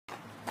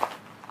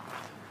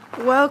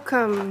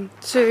Welcome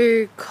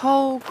to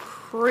Coal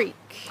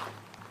Creek.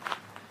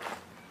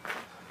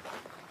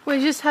 We're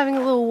just having a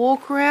little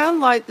walk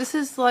around. This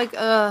is like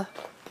a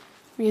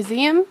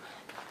museum.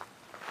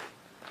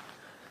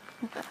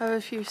 I have a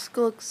few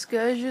school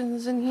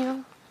excursions in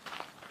here.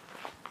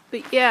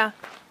 But yeah,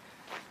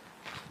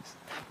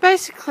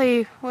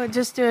 basically we're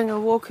just doing a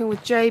walking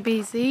with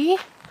JBZ.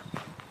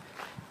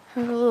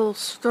 Have a little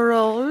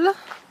stroll.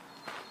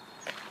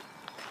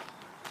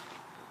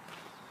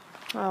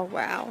 Oh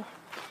wow.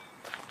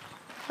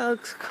 That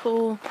looks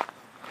cool.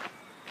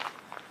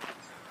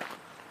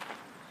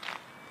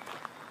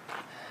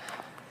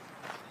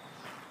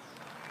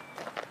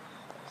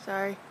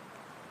 Sorry.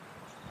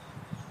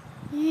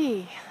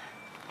 Yeah.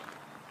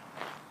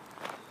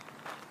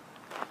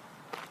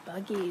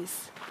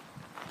 Buggies.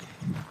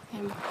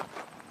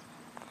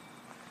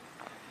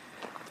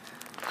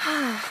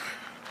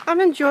 I'm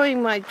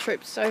enjoying my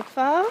trip so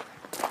far.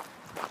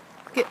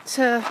 Get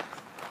to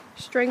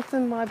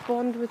strengthen my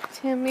bond with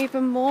Tim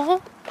even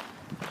more,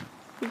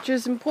 which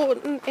is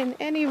important in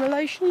any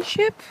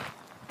relationship.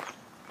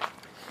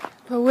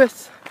 But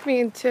with me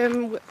and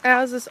Tim,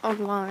 ours is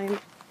online,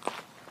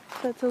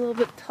 so it's a little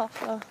bit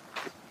tougher.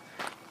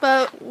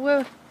 But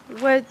we're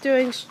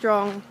doing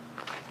strong,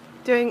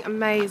 doing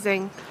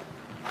amazing,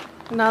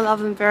 and I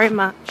love him very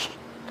much.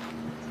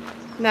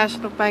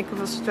 National Bank of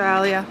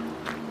Australia,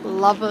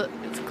 love it.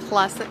 It's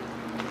classic.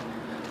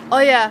 Oh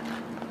yeah,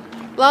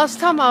 last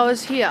time I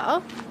was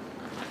here,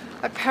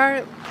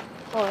 apparently,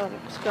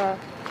 let's go.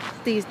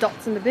 These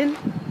dots in the bin.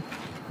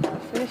 I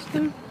finished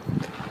them.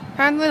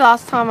 Apparently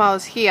last time I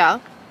was here,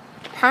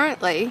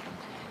 they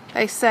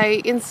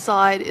say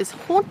inside is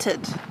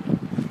haunted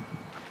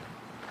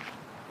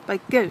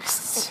by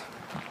ghosts.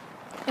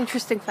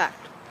 Interesting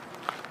fact.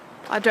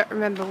 I don't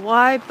remember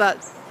why, but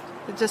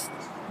I just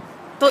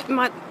thought you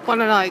might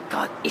want to know.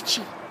 God,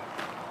 itchy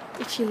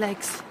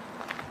legs.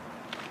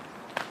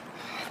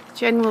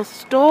 General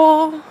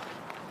store.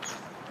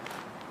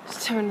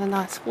 Just having a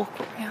nice walk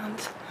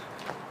around.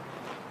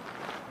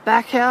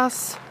 Back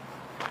house.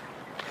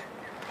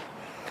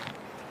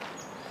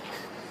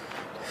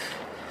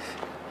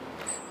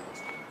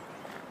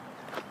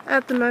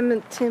 At the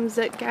moment Tim's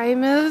at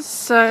Gamers,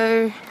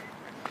 so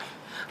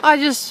I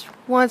just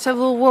want to have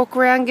a little walk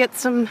around, get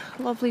some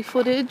lovely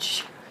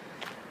footage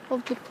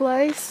of the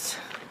place.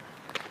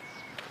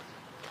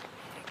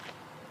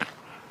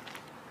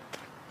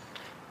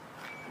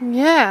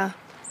 Yeah.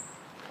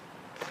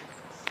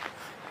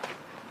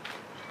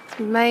 It's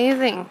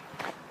amazing.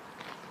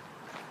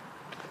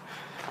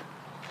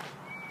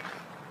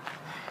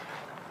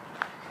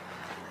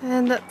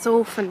 And that's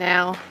all for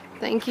now.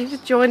 Thank you for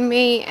joining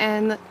me,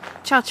 and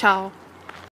ciao ciao.